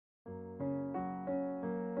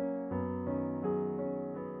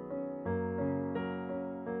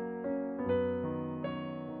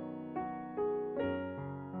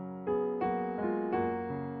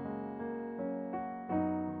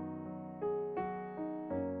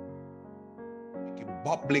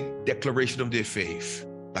public declaration of their faith.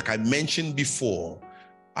 Like I mentioned before,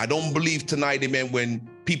 I don't believe tonight, amen, when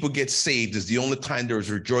people get saved is the only time there is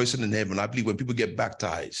rejoicing in heaven. I believe when people get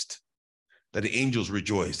baptized, that the angels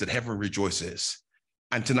rejoice, that heaven rejoices.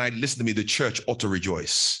 And tonight, listen to me, the church ought to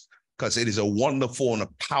rejoice because it is a wonderful and a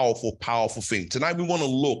powerful, powerful thing. Tonight, we want to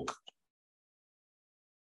look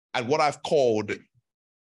at what I've called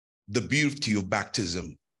the beauty of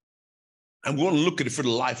baptism. And we want to look at it for the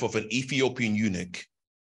life of an Ethiopian eunuch.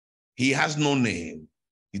 He has no name.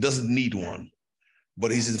 He doesn't need one,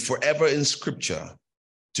 but he's forever in scripture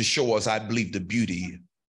to show us, I believe, the beauty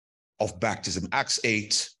of baptism. Acts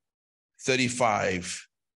 8:35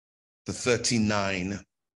 to 39.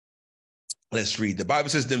 Let's read. The Bible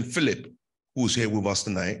says, then Philip, who's here with us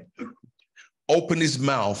tonight, opened his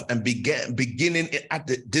mouth and beginning at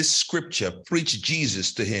this scripture, preached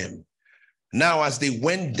Jesus to him. Now, as they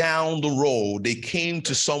went down the road, they came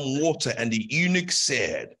to some water, and the eunuch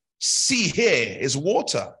said, see, here is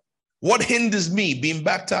water. What hinders me being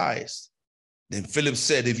baptized? Then Philip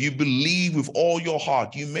said, if you believe with all your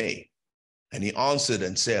heart, you may. And he answered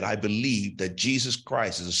and said, I believe that Jesus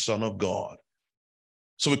Christ is the Son of God.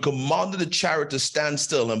 So he commanded the chariot to stand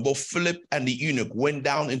still, and both Philip and the eunuch went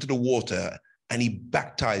down into the water, and he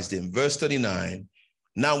baptized him. Verse 39,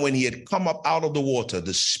 now when he had come up out of the water,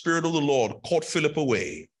 the Spirit of the Lord caught Philip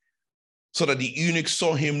away, so that the eunuch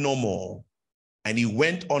saw him no more, and he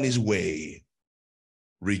went on his way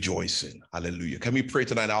rejoicing. Hallelujah. Can we pray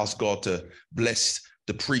tonight and ask God to bless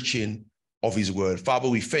the preaching of his word? Father,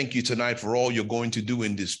 we thank you tonight for all you're going to do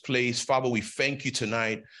in this place. Father, we thank you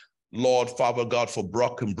tonight, Lord, Father God, for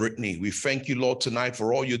Brock and Brittany. We thank you, Lord, tonight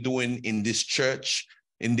for all you're doing in this church,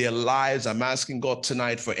 in their lives. I'm asking God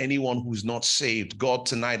tonight for anyone who's not saved. God,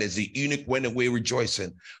 tonight, as the eunuch went away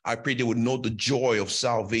rejoicing, I pray they would know the joy of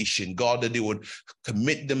salvation. God, that they would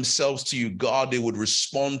commit themselves to you. God, they would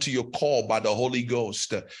respond to your call by the Holy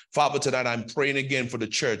Ghost. Father, tonight, I'm praying again for the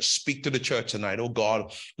church. Speak to the church tonight. Oh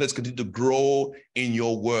God, let's continue to grow in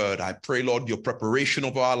your word. I pray, Lord, your preparation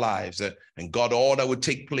of our lives. And God, all that would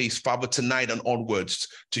take place, Father, tonight and onwards,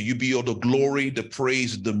 to you be all the glory, the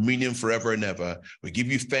praise, the dominion forever and ever. We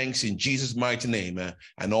give you thanks in Jesus' mighty name.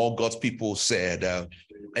 And all God's people said,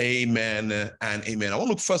 amen and amen. I want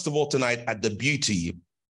to look first of all tonight at the beauty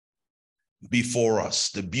before us,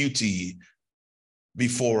 the beauty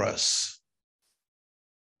before us.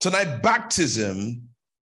 Tonight, baptism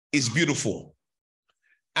is beautiful.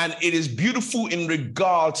 And it is beautiful in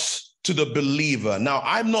regards to the believer. Now,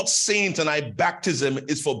 I'm not saying tonight baptism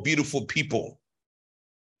is for beautiful people.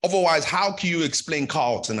 Otherwise, how can you explain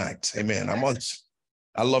Carl tonight? Amen.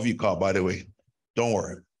 I love you, Carl, by the way. Don't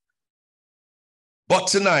worry. But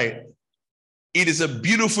tonight, it is a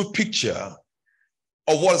beautiful picture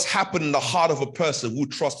of what has happened in the heart of a person who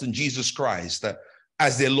trusts in Jesus Christ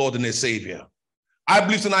as their Lord and their Savior. I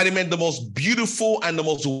believe tonight, amen, the most beautiful and the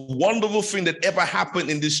most wonderful thing that ever happened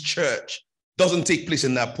in this church doesn't take place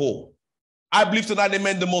in that pool. I believe tonight,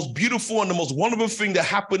 amen, the most beautiful and the most wonderful thing that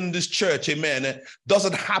happened in this church, amen,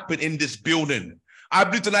 doesn't happen in this building. I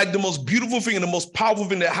believe tonight the most beautiful thing and the most powerful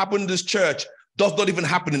thing that happened in this church does not even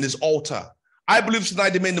happen in this altar. I believe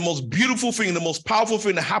tonight, amen, the most beautiful thing and the most powerful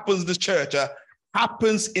thing that happens in this church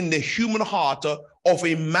happens in the human heart of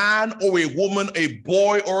a man or a woman, a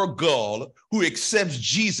boy or a girl who accepts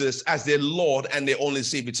Jesus as their Lord and their only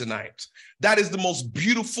Savior tonight. That is the most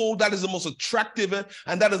beautiful, that is the most attractive,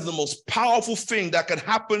 and that is the most powerful thing that can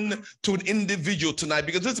happen to an individual tonight.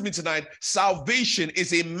 Because listen to me tonight, salvation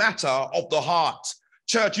is a matter of the heart.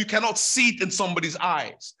 Church, you cannot see it in somebody's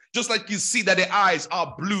eyes. Just like you see that their eyes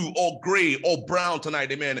are blue or gray or brown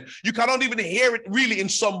tonight, amen. You cannot even hear it really in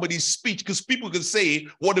somebody's speech because people can say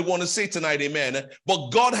what they want to say tonight, amen. But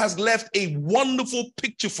God has left a wonderful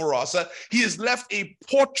picture for us. He has left a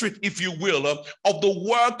portrait, if you will, of the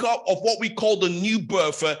work of what we call the new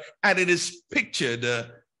birth, and it is pictured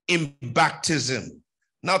in baptism.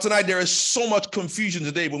 Now tonight, there is so much confusion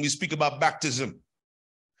today when we speak about baptism.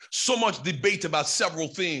 So much debate about several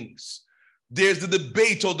things. There's the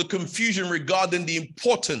debate or the confusion regarding the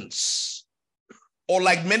importance, or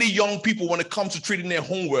like many young people when it comes to treating their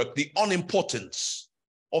homework, the unimportance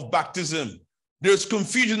of baptism. There's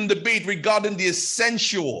confusion and debate regarding the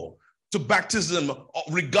essential to baptism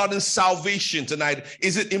regarding salvation tonight.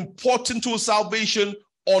 Is it important to a salvation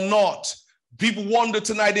or not? People wonder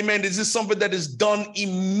tonight, amen, is this something that is done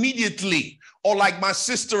immediately? Or like my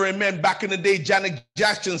sister, amen, back in the day, Janet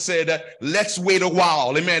Jackson said, let's wait a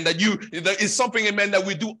while, amen. That it's something, amen, that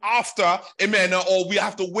we do after, amen, or we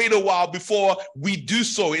have to wait a while before we do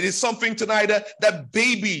so. It is something tonight that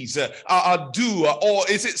babies do, or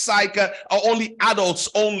is it like only adults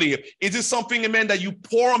only? Is it something, amen, that you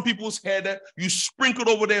pour on people's head, you sprinkle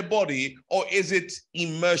over their body, or is it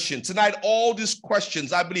immersion? Tonight, all these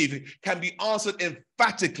questions, I believe, can be answered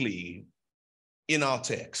emphatically in our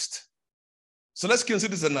text. So let's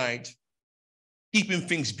consider tonight keeping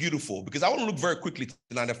things beautiful, because I want to look very quickly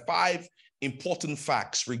tonight at 5 important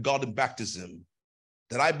facts regarding baptism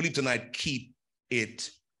that I believe tonight keep it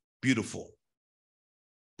beautiful.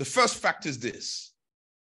 The first fact is this: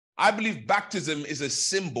 I believe baptism is a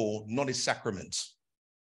symbol, not a sacrament.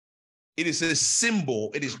 It is a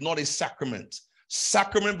symbol, it is not a sacrament.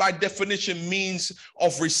 Sacrament, by definition, means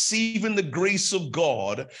of receiving the grace of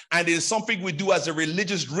God, and it is something we do as a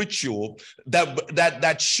religious ritual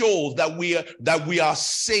that shows that we are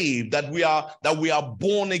saved, that we are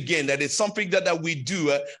born again. That it's something that we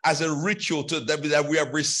do as a ritual that we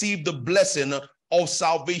have received the blessing of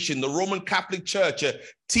salvation. The Roman Catholic Church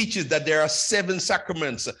teaches that there are 7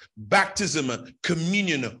 sacraments: baptism,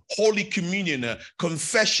 communion, Holy Communion,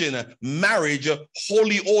 confession, marriage,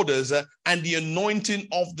 holy orders, and the anointing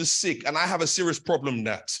of the sick. And I have a serious problem with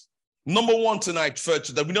that. Number one tonight, church,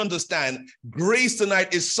 that we understand, grace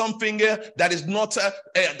tonight is something that is not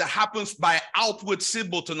that happens by outward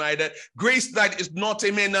symbol tonight. Grace tonight is not,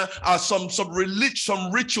 amen, some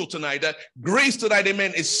ritual tonight. Grace tonight,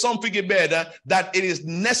 amen, is something, amen, that it is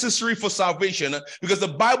necessary for salvation, because the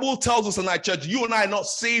Bible tells us tonight, church, you and I are not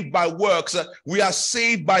saved by works. We are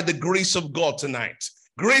saved by the grace of God tonight.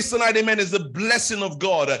 Grace tonight, amen, is the blessing of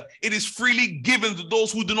God. It is freely given to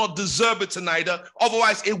those who do not deserve it tonight.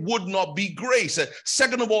 Otherwise, it would not be grace.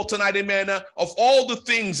 Second of all, tonight, amen, of all the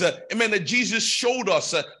things, amen, that Jesus showed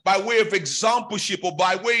us by way of exampleship, or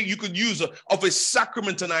by way you could use of a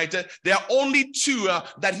sacrament tonight, there are only 2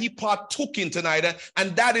 that he partook in tonight,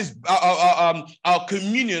 and that is our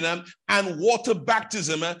communion and water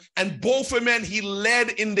baptism. And both, amen, he led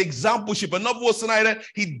in the exampleship. In other words, tonight,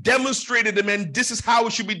 he demonstrated, amen, this is how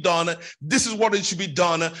it should be done. This is what it should be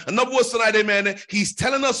done. In other words, tonight, amen, he's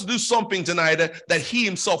telling us to do something tonight that he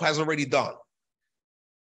himself has already done.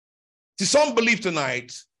 See, some believe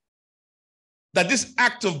tonight that this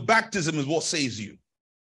act of baptism is what saves you.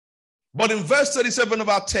 But in verse 37 of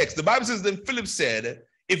our text, the Bible says, then Philip said,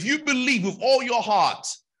 if you believe with all your heart,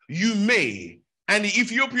 you may. And the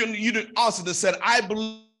Ethiopian eunuch answered and said, I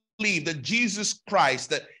believe that Jesus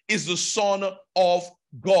Christ is the Son of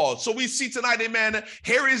God. So we see tonight, amen,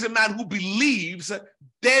 here is a man who believes,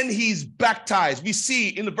 then he's baptized. We see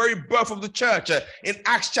in the very birth of the church in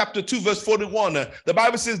Acts chapter 2 verse 41, the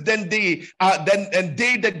Bible says, then they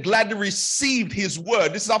that gladly received his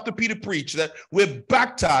word. This is after Peter preached, that were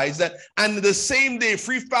baptized, and the same day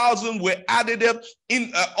 3,000 were added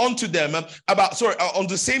unto them. On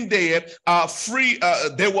the same day,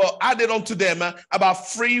 they were added unto them about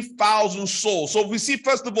 3,000 souls. So we see,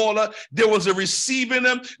 first of all, there was a receiving,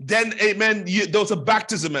 then, amen, there was a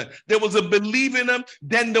baptism. There was a believing,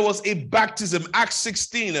 then there was a baptism. Acts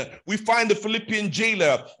 16, we find the Philippian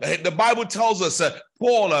jailer. The Bible tells us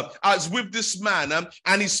Paul is with this man,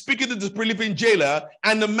 and he's speaking to the Philippian jailer,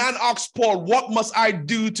 and the man asks Paul, what must I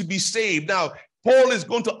do to be saved? Now, Paul is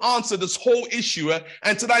going to answer this whole issue.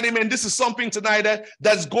 And tonight, amen, this is something tonight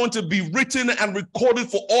that's going to be written and recorded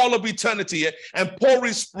for all of eternity. And Paul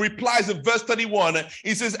replies in verse 31.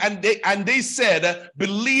 He says, and they said,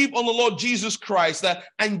 believe on the Lord Jesus Christ,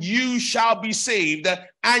 and you shall be saved,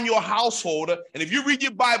 and your household. And if you read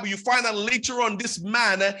your Bible, you find that later on this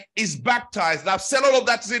man is baptized. And I've said all of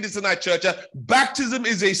that to say this tonight, church. Baptism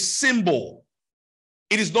is a symbol.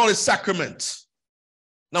 It is not a sacrament.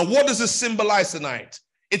 Now, what does it symbolize tonight?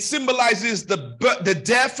 It symbolizes the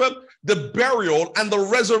death, the burial, and the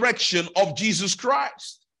resurrection of Jesus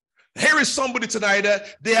Christ. Here is somebody tonight,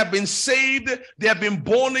 they have been saved, they have been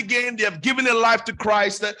born again, they have given their life to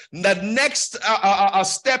Christ. The next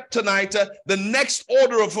step tonight, the next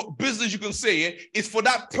order of business, you can say, is for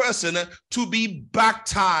that person to be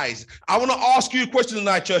baptized. I want to ask you a question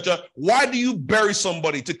tonight, church. Why do you bury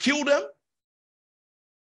somebody? To kill them?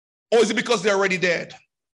 Or is it because they're already dead?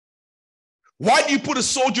 Why do you put a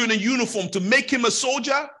soldier in a uniform? To make him a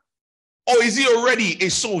soldier? Or is he already a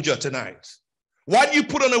soldier tonight? Why do you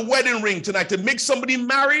put on a wedding ring tonight? To make somebody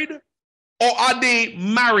married? Or are they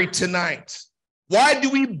married tonight? Why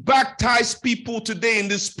do we baptize people today in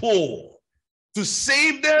this pool? To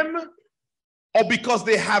save them, or because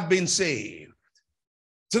they have been saved?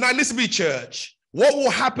 Tonight, listen to me, church. What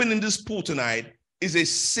will happen in this pool tonight is a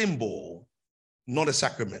symbol not a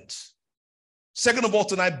sacrament. Second of all,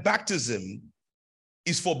 tonight, baptism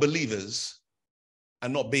is for believers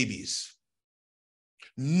and not babies.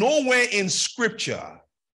 Nowhere in scripture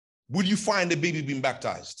will you find a baby being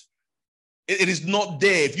baptized. It is not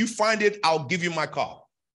there. If you find it, I'll give you my car.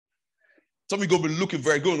 Some of you go be looking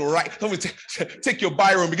very good, right? Some of you take your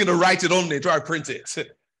biro and begin to write it on there, try to print it. It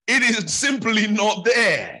is simply not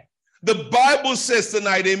there. The Bible says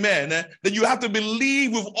tonight, amen, that you have to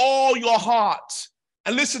believe with all your heart.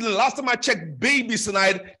 And listen, the last time I checked, babies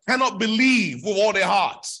tonight cannot believe with all their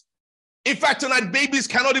hearts. In fact, tonight, babies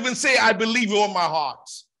cannot even say, I believe with all my heart.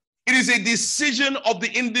 It is a decision of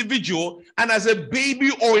the individual. And as a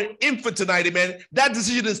baby or an infant tonight, amen, that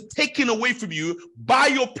decision is taken away from you by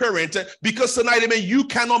your parent because tonight, amen, you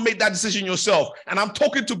cannot make that decision yourself. And I'm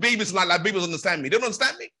talking to babies like babies understand me. They don't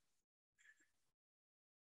understand me.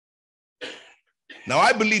 Now,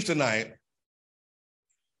 I believe tonight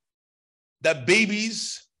that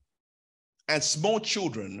babies and small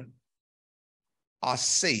children are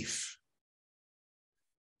safe,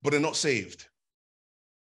 but they're not saved.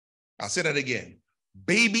 I'll say that again.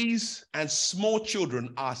 Babies and small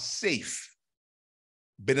children are safe,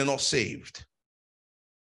 but they're not saved.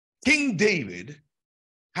 King David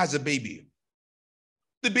has a baby.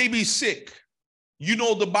 The baby is sick. You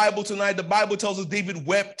know the Bible tonight. The Bible tells us David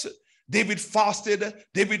wept. David fasted.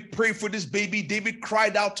 David prayed for this baby. David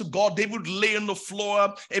cried out to God. David lay on the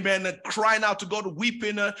floor, amen, crying out to God,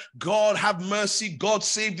 weeping. God, have mercy. God,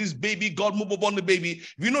 save this baby. God, move upon the baby.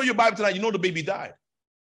 If you know your Bible tonight, you know the baby died.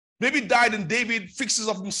 Baby died, and David fixes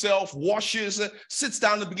up himself, washes, sits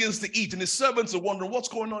down and begins to eat. And his servants are wondering, what's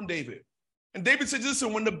going on, David? And David says,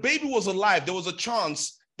 listen, when the baby was alive, there was a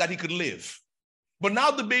chance that he could live. But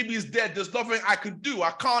now the baby is dead. There's nothing I could do.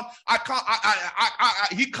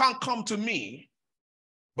 He can't come to me,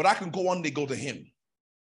 but I can go one day, go to him.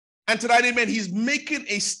 And tonight, amen, he's making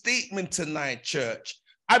a statement tonight, church.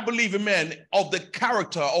 I believe, amen, of the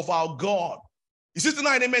character of our God. You see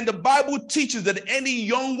tonight, amen, the Bible teaches that any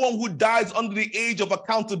young one who dies under the age of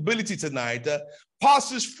accountability tonight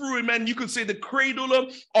passes through, amen, you could say the cradle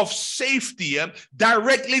of safety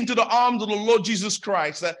directly into the arms of the Lord Jesus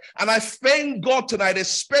Christ. And I thank God tonight,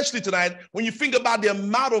 especially tonight, when you think about the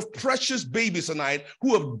amount of precious babies tonight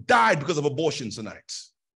who have died because of abortion tonight.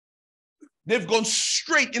 They've gone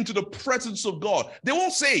straight into the presence of God. They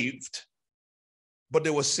weren't saved, but they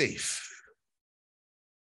were safe.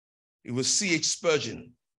 It was C.H.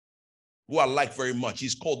 Spurgeon, who I like very much.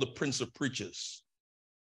 He's called the Prince of Preachers.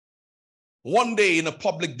 One day in a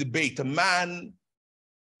public debate, a man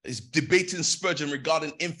is debating Spurgeon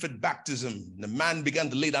regarding infant baptism. The man began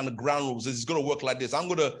to lay down the ground rules. It's going to work like this. I'm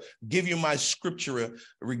going to give you my scripture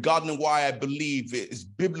regarding why I believe it's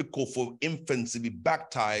biblical for infants to be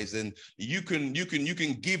baptized. And you can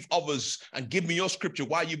give others and give me your scripture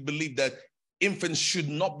why you believe that infants should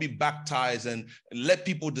not be baptized, and let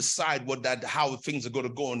people decide how things are going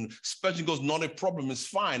to go. And Spurgeon goes, not a problem, it's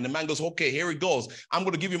fine. The man goes, okay, here it goes. I'm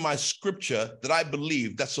going to give you my scripture that I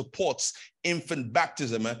believe that supports infant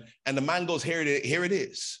baptism. And the man goes, here it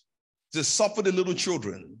is. To suffer the little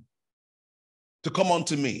children to come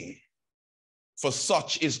unto me, for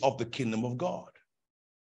such is of the kingdom of God.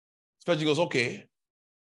 Spurgeon goes, okay,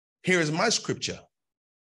 here is my scripture.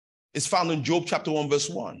 It's found in Job chapter 1, verse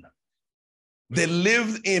 1. There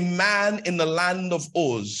lived a man in the land of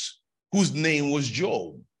Uz whose name was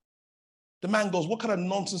Job. The man goes, what kind of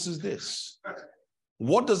nonsense is this?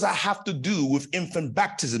 What does that have to do with infant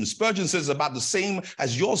baptism? Spurgeon says about the same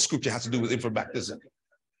as your scripture has to do with infant baptism.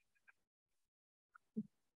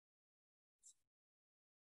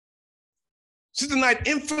 See, tonight,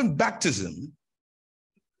 infant baptism,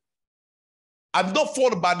 I've not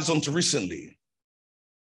thought about this until recently,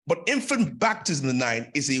 but infant baptism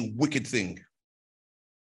tonight is a wicked thing.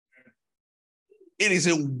 It is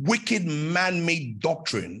a wicked man-made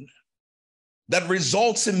doctrine that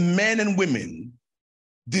results in men and women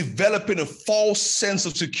developing a false sense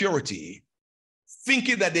of security,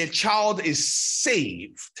 thinking that their child is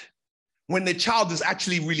saved when the child is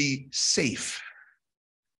actually really safe.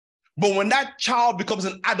 But when that child becomes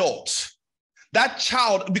an adult, that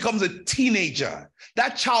child becomes a teenager,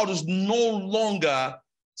 that child is no longer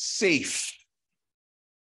safe.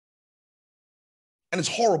 And it's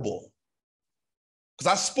horrible.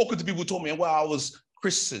 Because I've spoken to people who told me, well, I was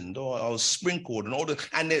christened or I was sprinkled and all that,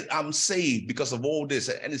 and I'm saved because of all this,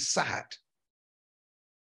 and it's sad.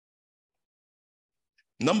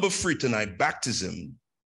 Number 3 tonight, baptism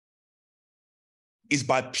is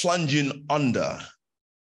by plunging under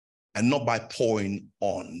and not by pouring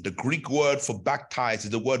on. The Greek word for baptize is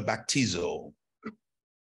the word baptizo.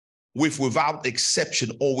 without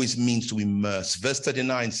exception always means to immerse. Verse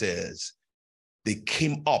 39 says, they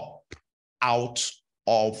came up out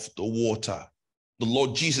of the water. The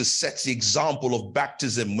Lord Jesus sets the example of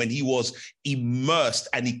baptism when he was immersed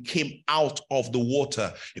and he came out of the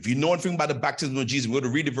water. If you know anything about the baptism of Jesus, we're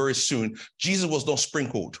going to read it very soon. Jesus was not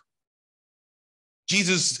sprinkled.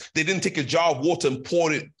 Jesus, they didn't take a jar of water and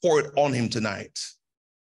pour it on him tonight.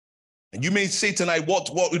 And you may say tonight,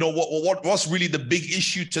 what's really the big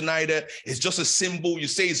issue tonight? It's just a symbol. You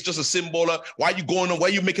say it's just a symbol. Why are you going on? Why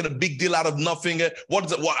are you making a big deal out of nothing? What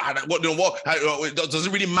is it? Does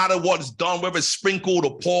it really matter what is done, whether it's sprinkled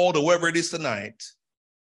or poured or whatever it is tonight?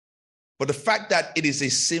 But the fact that it is a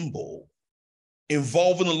symbol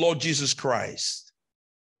involving the Lord Jesus Christ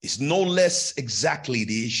is no less exactly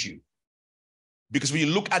the issue. Because when you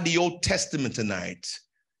look at the Old Testament tonight,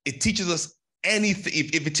 it teaches us anything.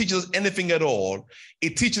 If it teaches us anything at all,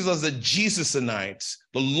 it teaches us that Jesus tonight,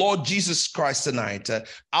 the Lord Jesus Christ tonight,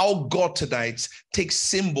 our God tonight, takes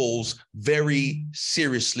symbols very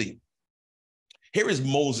seriously. Here is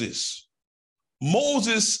Moses.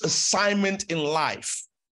 Moses' assignment in life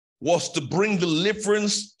was to bring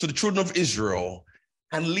deliverance to the children of Israel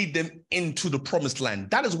and lead them into the promised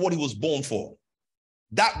land. That is what he was born for.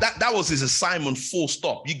 That was his assignment, full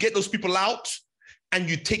stop. You get those people out and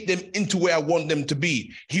you take them into where I want them to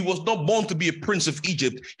be. He was not born to be a prince of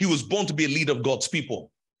Egypt. He was born to be a leader of God's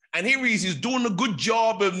people. And here he is, he's doing a good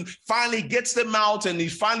job and finally gets them out and he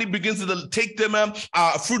finally begins to take them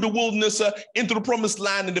through the wilderness into the promised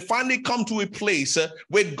land. And they finally come to a place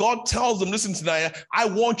where God tells them, listen tonight, I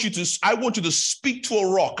want you to speak to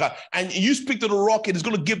a rock and you speak to the rock and it's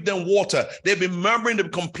going to give them water. They've been murmuring,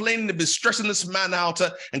 they've been complaining, they've been stressing this man out.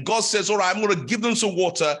 And God says, all right, I'm going to give them some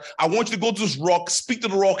water. I want you to go to this rock, speak to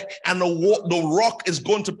the rock, and the rock is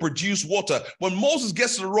going to produce water. When Moses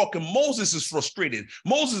gets to the rock and Moses is frustrated,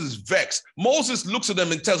 Moses is vexed. Moses looks at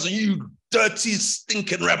them and tells them, you dirty,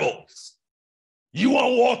 stinking rebels, you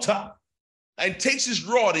want water? And takes his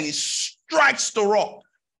rod and he strikes the rock.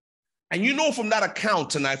 And you know from that account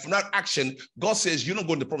tonight, from that action, God says, you're not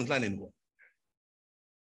going to the promised land anymore.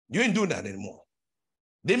 You ain't doing that anymore.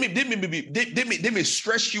 They may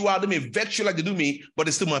stress you out, they may vex you like they do me, but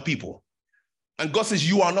they're still my people. And God says,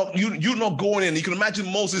 you're not going in. You can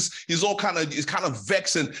imagine Moses, he's kind of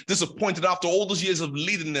vexed and disappointed after all those years of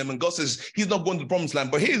leading them. And God says, he's not going to the promised land.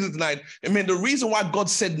 But here's it tonight. I mean, the reason why God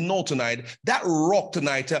said no tonight, that rock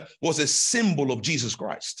tonight was a symbol of Jesus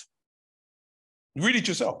Christ. Read it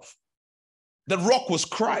yourself. The rock was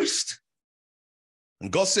Christ.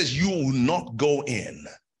 And God says, you will not go in.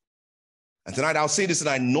 And tonight, I'll say this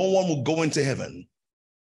tonight, no one will go into heaven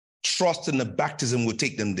trusting the baptism will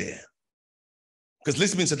take them there. Because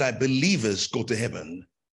listen means that believers go to heaven,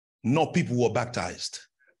 not people who are baptized.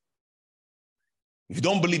 If you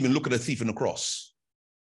don't believe me, look at the thief on the cross.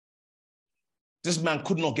 This man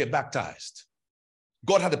could not get baptized.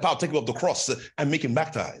 God had the power to take him off the cross and make him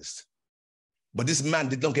baptized. But this man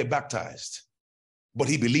did not get baptized. But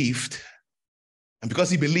he believed. And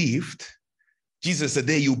because he believed, Jesus said,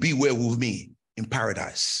 there you'll be where with me in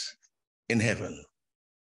paradise, in heaven.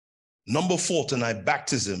 Number 4 tonight,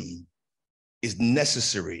 baptism is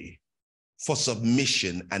necessary for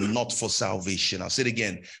submission and not for salvation. I'll say it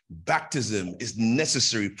again. Baptism is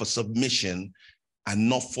necessary for submission and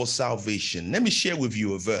not for salvation. Let me share with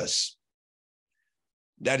you a verse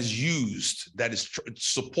that is used, that is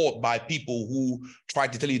supported by people who try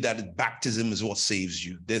to tell you that baptism is what saves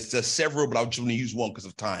you. There's several, but I'll just only use one because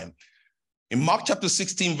of time. In Mark chapter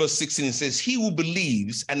 16, verse 16, it says, he who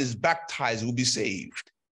believes and is baptized will be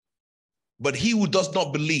saved. But he who does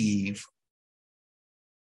not believe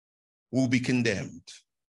will be condemned.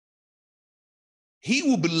 He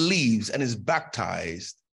who believes and is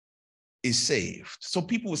baptized is saved. So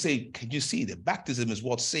people will say, can you see that baptism is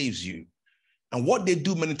what saves you? And what they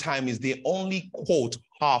do many times is they only quote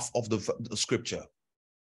half of the scripture.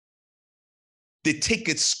 They take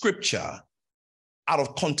its scripture out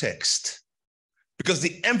of context because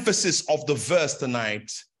the emphasis of the verse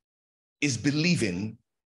tonight is believing,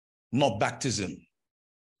 not baptism.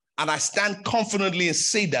 And I stand confidently and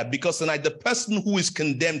say that because tonight, the person who is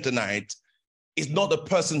condemned tonight is not the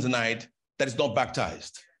person tonight that is not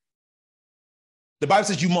baptized. The Bible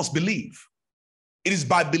says you must believe. It is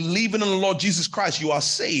by believing in the Lord Jesus Christ you are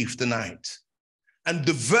saved tonight. And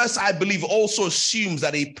the verse, I believe, also assumes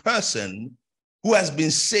that a person who has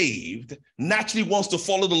been saved naturally wants to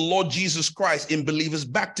follow the Lord Jesus Christ in believer's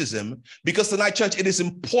baptism, because tonight, church, it is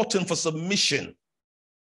important for submission,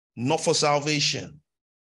 not for salvation.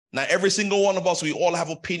 Now, every single one of us, we all have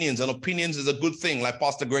opinions, and opinions is a good thing, like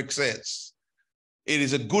Pastor Greg says. It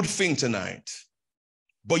is a good thing tonight.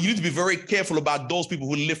 But you need to be very careful about those people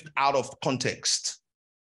who lift out of context.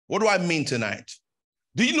 What do I mean tonight?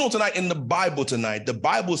 Do you know tonight in the Bible tonight, the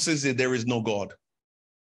Bible says that there is no God.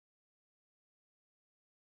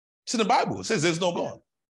 It's in the Bible. It says there's no God.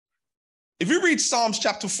 If you read Psalms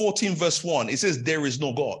chapter 14, verse 1, it says there is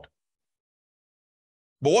no God.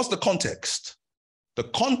 But what's the context? The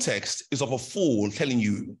context is of a fool telling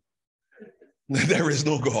you that there is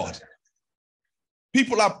no God.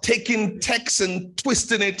 People are taking text and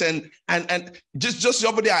twisting it, and just the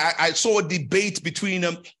other day, I saw a debate between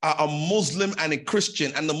a Muslim and a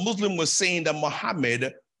Christian, and the Muslim was saying that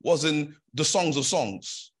Muhammad was in the Songs of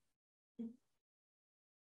Songs.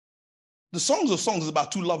 The Songs of Songs is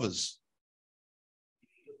about two lovers.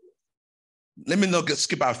 Let me not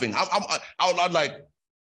skip our thing. I'm like,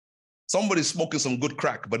 somebody's smoking some good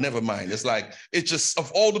crack, but never mind. It's like, it's just,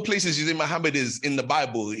 of all the places you see Muhammad is in the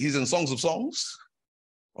Bible, he's in Songs of Songs.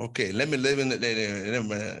 Okay, let me live in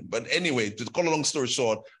it. But anyway, to cut a long story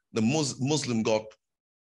short, the Muslim got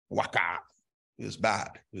waka. It was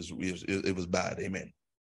bad. It was bad. Amen.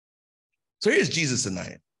 So here's Jesus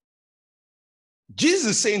tonight.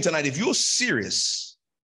 Jesus is saying tonight, if you're serious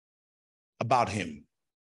about him,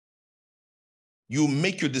 you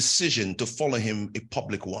make your decision to follow him a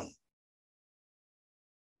public one.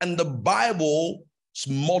 And the Bible's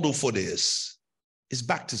model for this is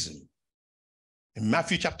baptism. In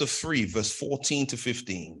Matthew chapter 3, verse 14 to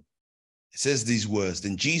 15, it says these words,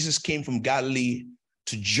 then Jesus came from Galilee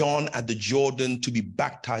to John at the Jordan to be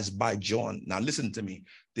baptized by John. Now listen to me.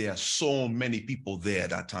 There are so many people there at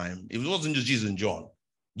that time. It wasn't just Jesus and John.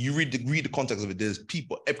 You read the context of it. There's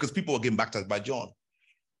people, because people were getting baptized by John.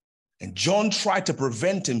 And John tried to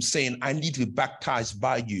prevent him, saying, I need to be baptized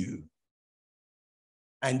by you,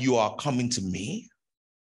 and you are coming to me?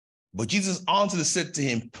 But Jesus answered and said to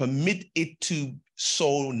him, permit it to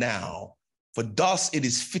so now, for thus it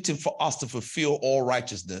is fitting for us to fulfill all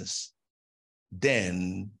righteousness.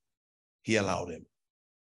 Then he allowed him.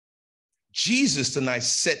 Jesus tonight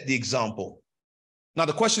set the example. Now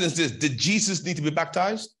the question is this, did Jesus need to be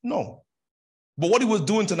baptized? No. But what he was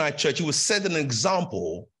doing tonight, church, he was setting an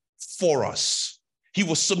example for us. He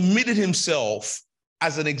was submitted himself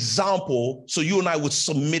as an example so you and I would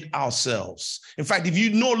submit ourselves. In fact, if you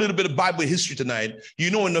know a little bit of Bible history tonight, you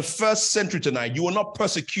know in the first century tonight, you were not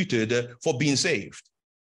persecuted for being saved.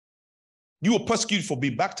 You were persecuted for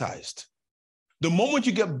being baptized. The moment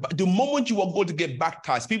you are going to get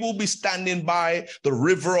baptized, people will be standing by the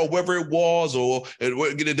river or wherever it was, or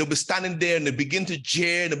they'll be standing there and they begin to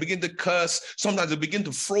jeer, and they begin to curse. Sometimes they begin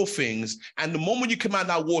to throw things. And the moment you come out of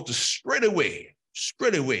that water, straight away,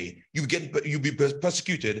 you'll be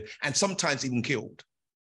persecuted and sometimes even killed,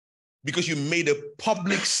 because you made a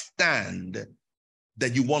public stand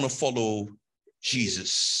that you want to follow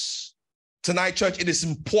Jesus. Tonight, church, it is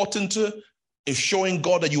important in showing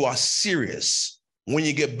God that you are serious when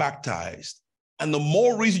you get baptized. And the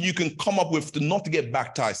more reason you can come up with to not to get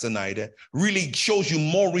baptized tonight really shows you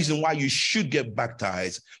more reason why you should get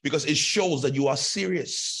baptized, because it shows that you are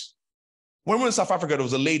serious. When we were in South Africa, there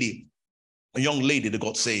was a young lady that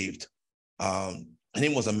got saved. Her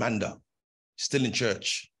name was Amanda, still in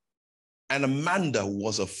church. And Amanda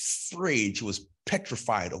was afraid. She was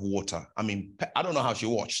petrified of water. I mean, I don't know how she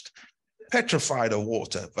watched. Petrified of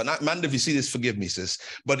water. But Amanda, if you see this, forgive me, sis.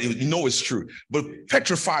 But you know it's true. But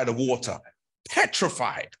petrified of water.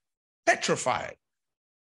 Petrified.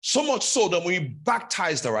 So much so that when we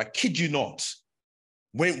baptized her, I kid you not,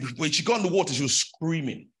 when she got in the water, she was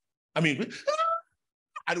screaming. I mean,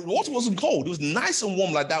 the water wasn't cold. It was nice and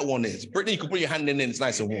warm like that one is. Brittany, you can put your hand in it, it's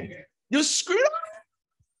nice and warm. You're screaming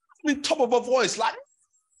on top of her voice, like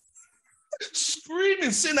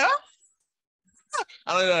screaming, sinner.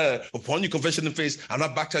 And upon your confession in face, I'm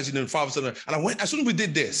not baptizing in the Father. And I went, as soon as we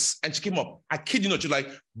did this, and she came up, I kid you not, she's like,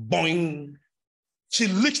 boing. She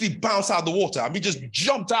literally bounced out of the water. I mean, just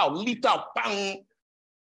jumped out, leaped out, bang.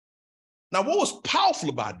 Now, what was powerful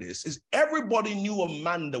about this is everybody knew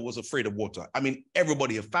Amanda was afraid of water. I mean,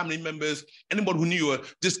 everybody, her family members, anybody who knew her,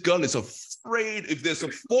 this girl is afraid. If there's a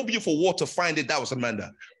phobia for water, find it, that was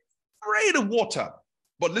Amanda. Afraid of water.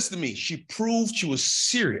 But listen to me, she proved she was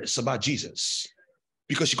serious about Jesus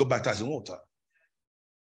because she got baptized in water.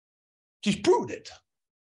 She proved it.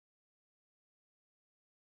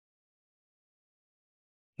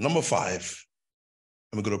 Number 5,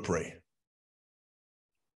 and we're going to pray.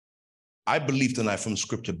 I believe tonight from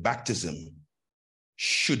scripture, baptism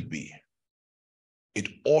should be, it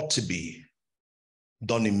ought to be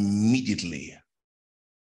done immediately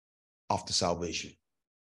after salvation.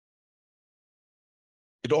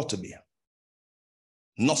 It ought to be.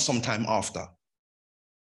 Not sometime after.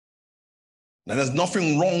 Now, there's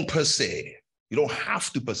nothing wrong per se. You don't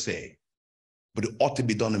have to per se, but it ought to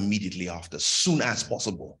be done immediately after, as soon as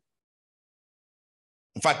possible.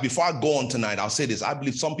 In fact, before I go on tonight, I'll say this. I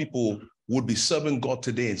believe some people would be serving God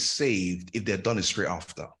today and saved if they'd done it straight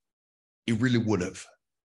after. It really would have.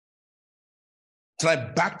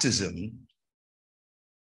 Tonight, baptism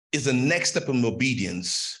is the next step in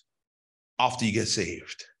obedience after you get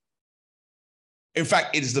saved. In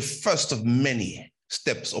fact, it is the first of many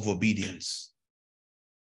steps of obedience.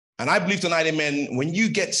 And I believe tonight, amen, when you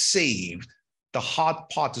get saved, the hard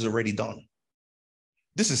part is already done.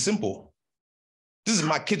 This is simple. This is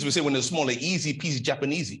my kids would say when they're smaller, easy peasy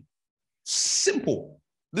Japanesey. Simple.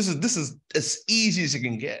 This is as easy as you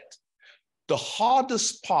can get. The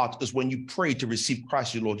hardest part is when you pray to receive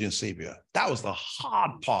Christ your Lord and Savior. That was the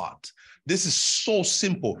hard part. This is so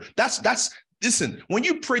simple. Listen, when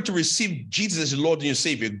you pray to receive Jesus as your Lord and your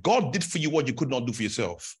Savior, God did for you what you could not do for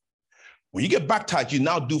yourself. When you get baptized, you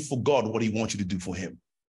now do for God what he wants you to do for him.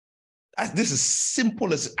 This is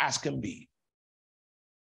simple as can be.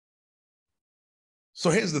 So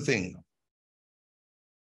here's the thing.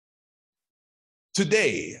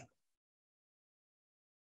 Today,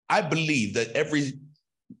 I believe that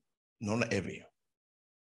not every,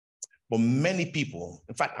 but many people,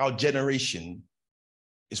 in fact, our generation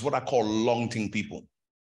is what I call long-term people.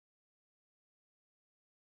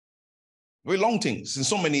 We're long-terms in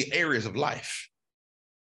so many areas of life,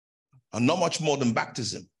 and not much more than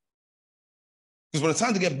baptism. Because when it's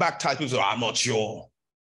time to get baptized, people say, I'm not sure.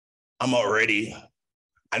 I'm not ready.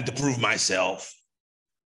 I need to prove myself.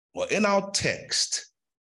 Well, in our text,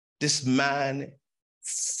 this man,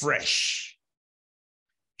 fresh,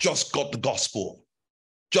 just got the gospel,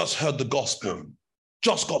 just heard the gospel,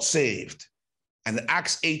 just got saved. And in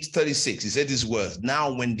Acts 8:36, he said these words,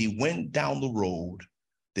 now when they went down the road,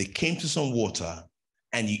 they came to some water,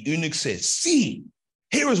 and the eunuch said, see,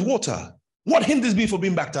 here is water. What hinders me from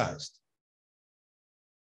being baptized?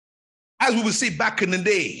 As we would say back in the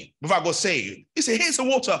day, before I got saved, he said, here's the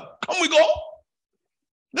water. Come we go.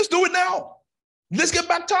 Let's do it now. Let's get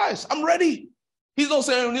baptized. I'm ready. He's not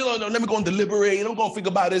saying, let me go and deliberate. I'm going to think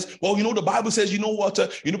about this. Well, the Bible says, you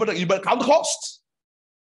better count the costs.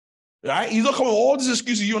 Right? He's not coming with all these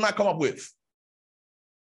excuses you and I come up with.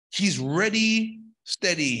 He's ready,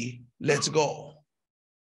 steady, let's go.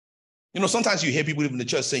 Sometimes you hear people in the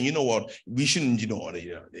church saying, you know what, we shouldn't,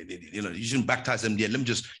 you shouldn't baptize them yet.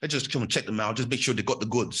 Let's just come and check them out. Just make sure they got the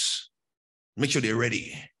goods. Make sure they're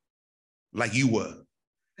ready, like you were.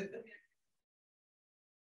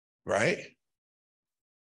 Right?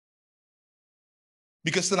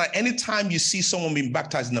 Because tonight, anytime you see someone being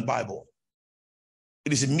baptized in the Bible,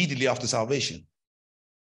 it is immediately after salvation.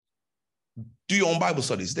 Do your own Bible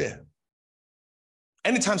studies there.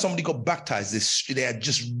 Anytime somebody got baptized, they had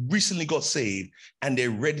just recently got saved and they're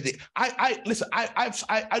ready.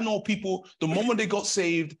 I know people, the moment they got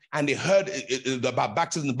saved and they heard about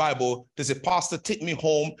baptism in the Bible, they say, Pastor, take me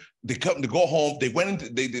home. They go home. They went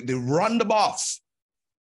into, they run the bath.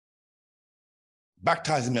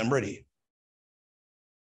 Baptizing me, I'm ready.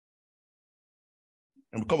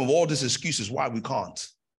 And because of all these excuses, why we can't,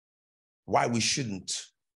 why we shouldn't,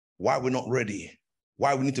 why we're not ready,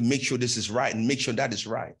 why we need to make sure this is right and make sure that is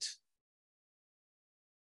right.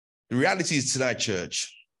 The reality is tonight,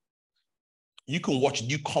 church, you can watch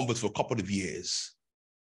new converts for a couple of years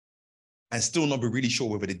and still not be really sure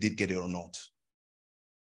whether they did get it or not.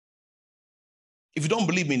 If you don't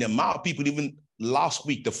believe me, the amount of people, even last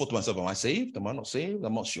week, they thought to myself, am I saved? Am I not saved?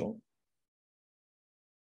 I'm not sure.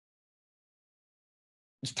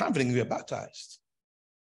 It's time for them to get baptized.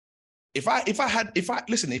 If I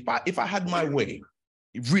had my way,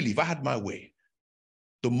 really, if I had my way,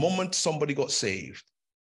 the moment somebody got saved,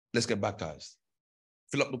 let's get baptized.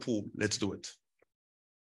 Fill up the pool, let's do it.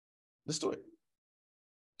 Let's do it.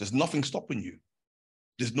 There's nothing stopping you.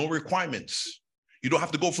 There's no requirements. You don't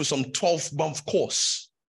have to go for some 12-month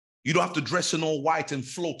course. You don't have to dress in all white and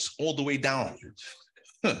float all the way down.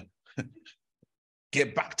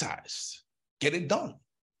 Get baptized. Get it done.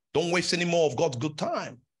 Don't waste any more of God's good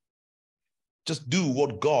time. Just do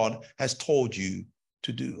what God has told you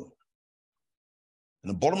to do.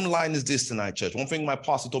 And the bottom line is this tonight, church. One thing my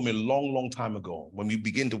pastor told me a long, long time ago, when we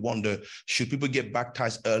begin to wonder, should people get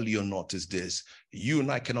baptized early or not, is this: you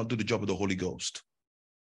and I cannot do the job of the Holy Ghost.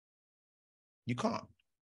 You can't.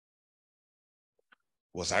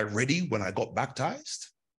 Was I ready when I got baptized?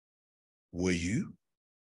 Were you?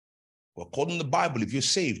 Well, according to the Bible, if you're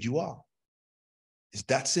saved, you are. It's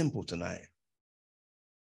that simple tonight.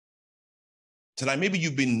 Tonight, maybe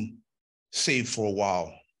you've been saved for a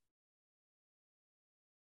while.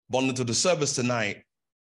 But into the service tonight,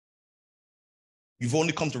 you've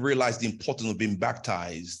only come to realize the importance of being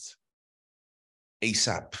baptized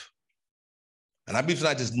ASAP. And I believe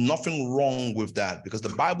tonight there's nothing wrong with that, because the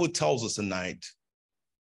Bible tells us tonight,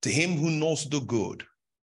 to him who knows to do good,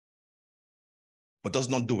 but does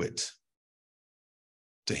not do it,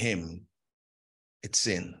 to him it's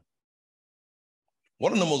sin.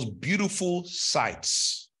 One of the most beautiful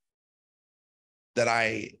sights that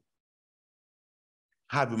I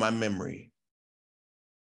have in my memory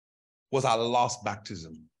was our last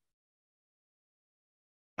baptism.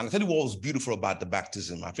 And I tell you what was beautiful about the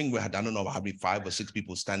baptism. I think we had, I don't know how many, 5 or 6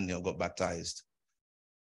 people standing there and got baptized.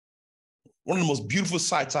 One of the most beautiful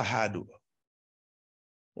sights I had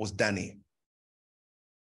was Danny.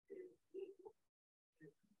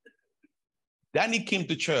 Danny came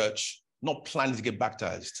to church not planning to get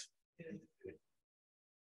baptized.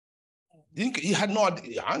 He had no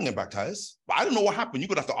idea, I didn't get baptized, but I don't know what happened. You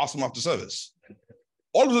could have to ask him after service.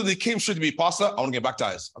 All of a sudden, they came straight to me, Pastor, I want to get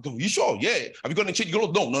baptized. I go, you sure? Yeah. Have you got any change? You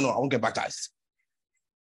go, no, I want to get baptized.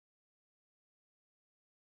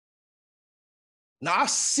 Now, I've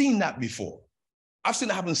seen that before. I've seen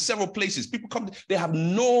that happen in several places. People come, they have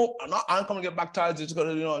no, I'm coming to get baptized. It's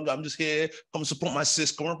gonna, I'm just here, come support my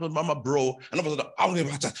sis, come up with my bro. And all of a sudden, I want to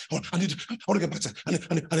get baptized. I want to get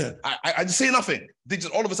baptized. I just say nothing. They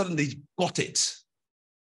just, all of a sudden, they got it.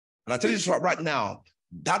 And I tell you this right now,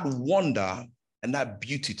 that wonder and that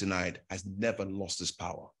beauty tonight has never lost its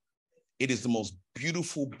power. It is the most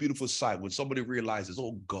beautiful, beautiful sight when somebody realizes,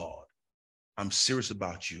 oh God, I'm serious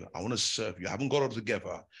about you. I want to serve you. I haven't got it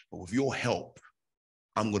together, but with your help,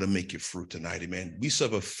 I'm going to make it through tonight, amen. We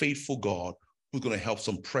serve a faithful God who's going to help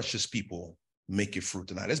some precious people make it through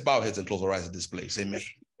tonight. Let's bow our heads and close our eyes at this place, amen.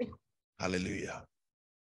 Hallelujah.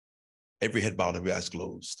 Every head bowed, every eyes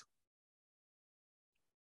closed.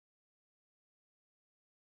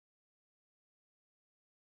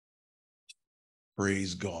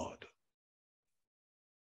 Praise God.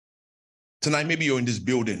 Tonight, maybe you're in this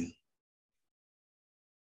building,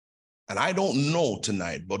 and I don't know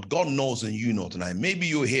tonight, but God knows and you know tonight. Maybe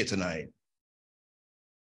you're here tonight,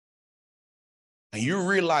 and you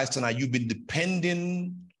realize tonight you've been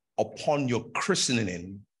depending upon your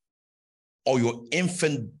christening or your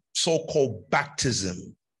infant so-called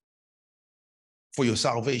baptism for your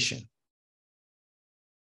salvation.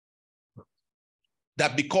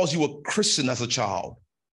 That because you were christened as a child,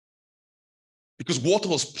 because water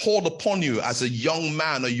was poured upon you as a young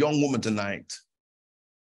man or young woman tonight,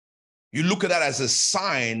 you look at that as a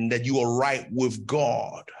sign that you are right with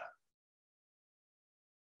God.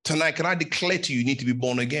 Tonight, can I declare to you, you need to be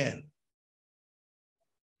born again?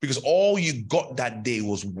 Because all you got that day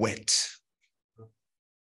was wet.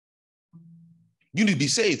 You need to be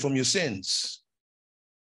saved from your sins.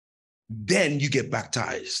 Then you get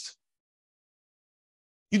baptized.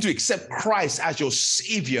 You need to accept Christ as your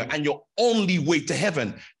savior and your only way to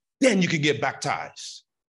heaven. Then you can get baptized.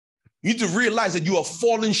 You need to realize that you are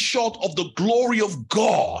falling short of the glory of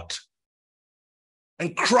God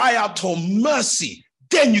and cry out for mercy.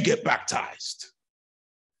 Then you get baptized.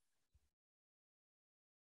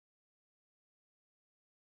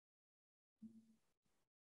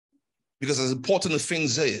 Because as important as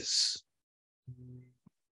things is,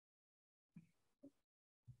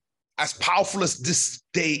 as powerful as this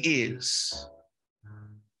day is,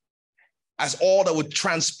 as all that would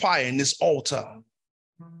transpire in this altar,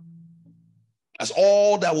 as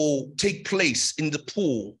all that will take place in the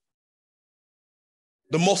pool,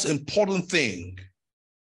 the most important thing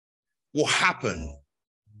will happen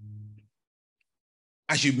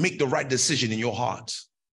as you make the right decision in your heart.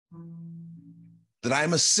 That I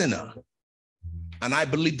am a sinner, and I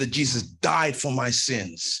believe that Jesus died for my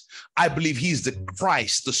sins. I believe he's the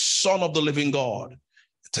Christ, the Son of the living God.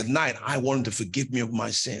 Tonight, I want him to forgive me of my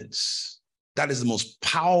sins. That is the most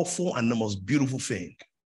powerful and the most beautiful thing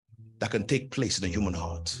that can take place in a human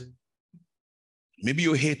heart. Maybe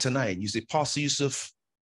you're here tonight and you say, Pastor Yussuf,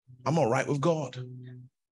 I'm all right with God.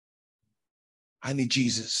 I need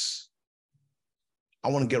Jesus. I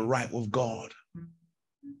want to get right with God.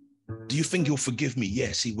 Do you think he'll forgive me?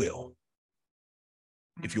 Yes, he will.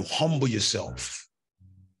 If you humble yourself,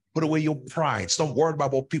 put away your pride, stop worried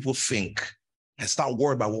about what people think, and start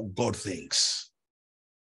worried about what God thinks,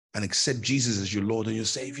 and accept Jesus as your Lord and your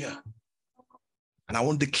Savior. And I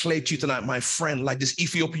want to declare to you tonight, my friend, like this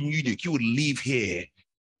Ethiopian eunuch, you would leave here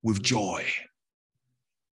with joy.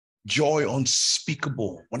 Joy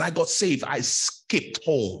unspeakable. When I got saved, I skipped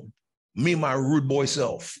home. Me and my rude boy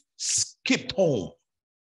self skipped home.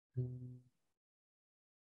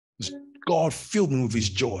 God filled me with his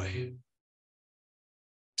joy.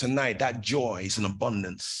 Tonight, that joy is in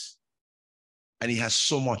abundance. And he has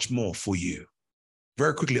so much more for you.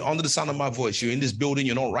 Very quickly, under the sound of my voice, you're in this building,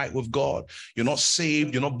 you're not right with God, you're not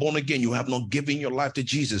saved, you're not born again, you have not given your life to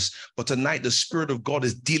Jesus. But tonight, the Spirit of God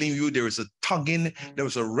is dealing with you. There is a tugging, there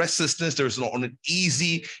is a restlessness, there is an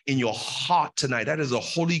uneasy in your heart tonight. That is the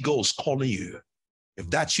Holy Ghost calling you. If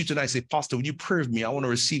that's you tonight, say, Pastor, will you pray with me? I want to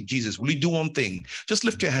receive Jesus. Will you do one thing? Just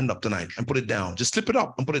lift your hand up tonight and put it down. Just slip it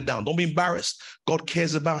up and put it down. Don't be embarrassed. God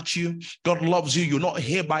cares about you. God loves you. You're not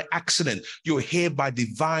here by accident. You're here by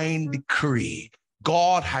divine decree.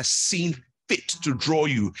 God has seen fit to draw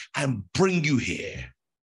you and bring you here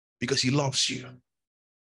because he loves you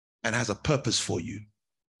and has a purpose for you,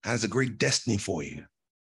 has a great destiny for you.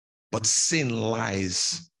 But sin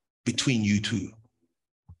lies between you two.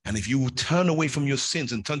 And if you turn away from your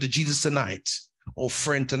sins and turn to Jesus tonight, oh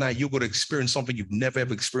friend, tonight you're going to experience something you've never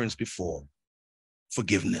ever experienced before.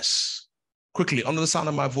 Forgiveness. Quickly, under the sound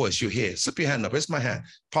of my voice, you're here. Slip your hand up. Here's my hand.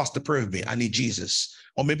 Pastor, pray with me. I need Jesus.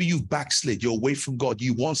 Or maybe you've backslid. You're away from God.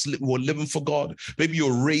 You once were living for God. Maybe you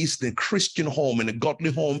were raised in a Christian home, in a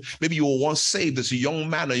godly home. Maybe you were once saved as a young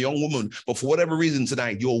man, a young woman. But for whatever reason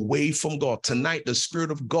tonight, you're away from God. Tonight, the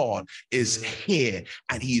Spirit of God is here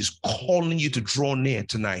and he is calling you to draw near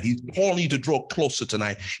tonight. He's calling you to draw closer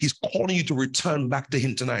tonight. He's calling you to return back to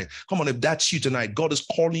him tonight. Come on, if that's you tonight, God is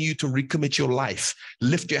calling you to recommit your life.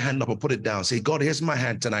 Lift your hand up and put it down. Say, God, here's my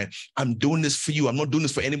hand tonight. I'm doing this for you. I'm not doing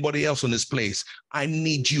this for anybody else in this place. I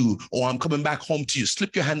need you, or I'm coming back home to you.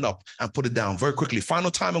 Slip your hand up and put it down very quickly. Final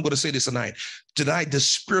time, I'm going to say this tonight. Tonight, the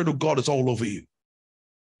Spirit of God is all over you.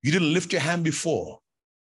 You didn't lift your hand before,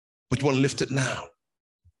 but you want to lift it now.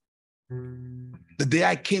 The day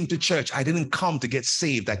I came to church, I didn't come to get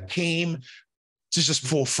saved. I came just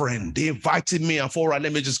for a friend. They invited me. I thought, all right,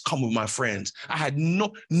 let me just come with my friends. I had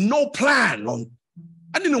no plan on.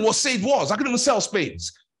 I didn't know what saved was. I couldn't even sell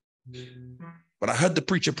spades. But I heard the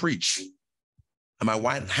preacher preach, and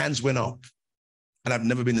my hands went up, and I've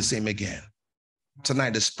never been the same again.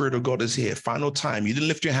 Tonight, the Spirit of God is here. Final time. You didn't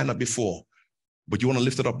lift your hand up before, but you want to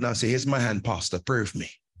lift it up now and say, here's my hand, Pastor. Pray with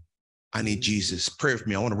me. I need Jesus. Pray with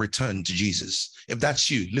me. I want to return to Jesus. If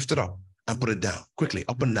that's you, lift it up and put it down. Quickly,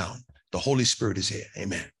 up and down. The Holy Spirit is here.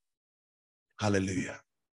 Amen. Hallelujah.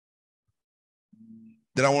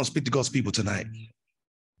 Then I want to speak to God's people tonight.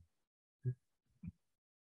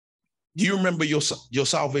 Do you remember your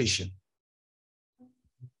salvation?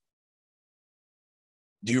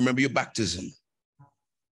 Do you remember your baptism?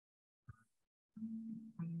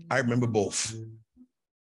 I remember both.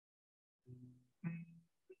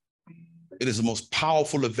 It is the most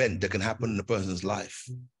powerful event that can happen in a person's life.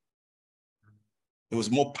 It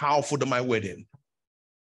was more powerful than my wedding.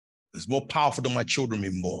 It was more powerful than my children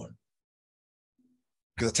being born.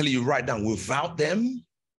 Because I tell you right now, without them,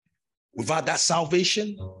 without that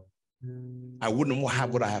salvation, I wouldn't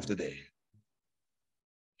have what I have today.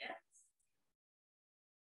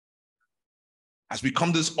 As we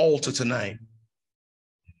come to this altar tonight,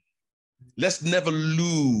 let's never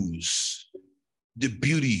lose the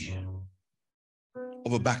beauty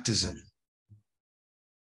of a baptism.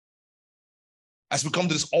 As we come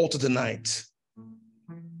to this altar tonight,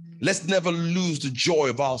 let's never lose the joy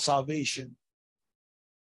of our salvation.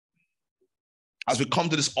 As we come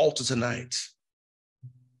to this altar tonight,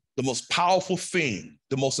 the most powerful thing,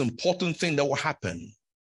 the most important thing that will happen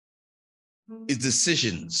is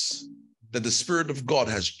decisions that the Spirit of God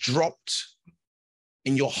has dropped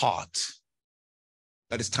in your heart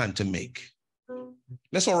that it's time to make.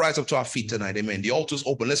 Let's all rise up to our feet tonight. Amen. The altar is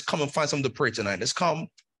open. Let's come and find something to pray tonight. Let's come.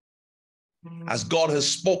 As God has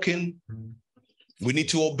spoken, we need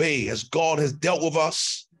to obey. As God has dealt with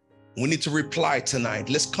us, we need to reply tonight.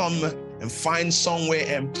 Let's come and find somewhere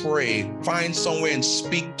and pray. Find somewhere and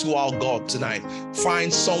speak to our God tonight.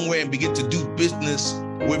 Find somewhere and begin to do business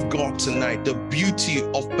with God tonight. The beauty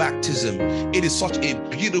of baptism. It is such a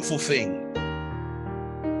beautiful thing.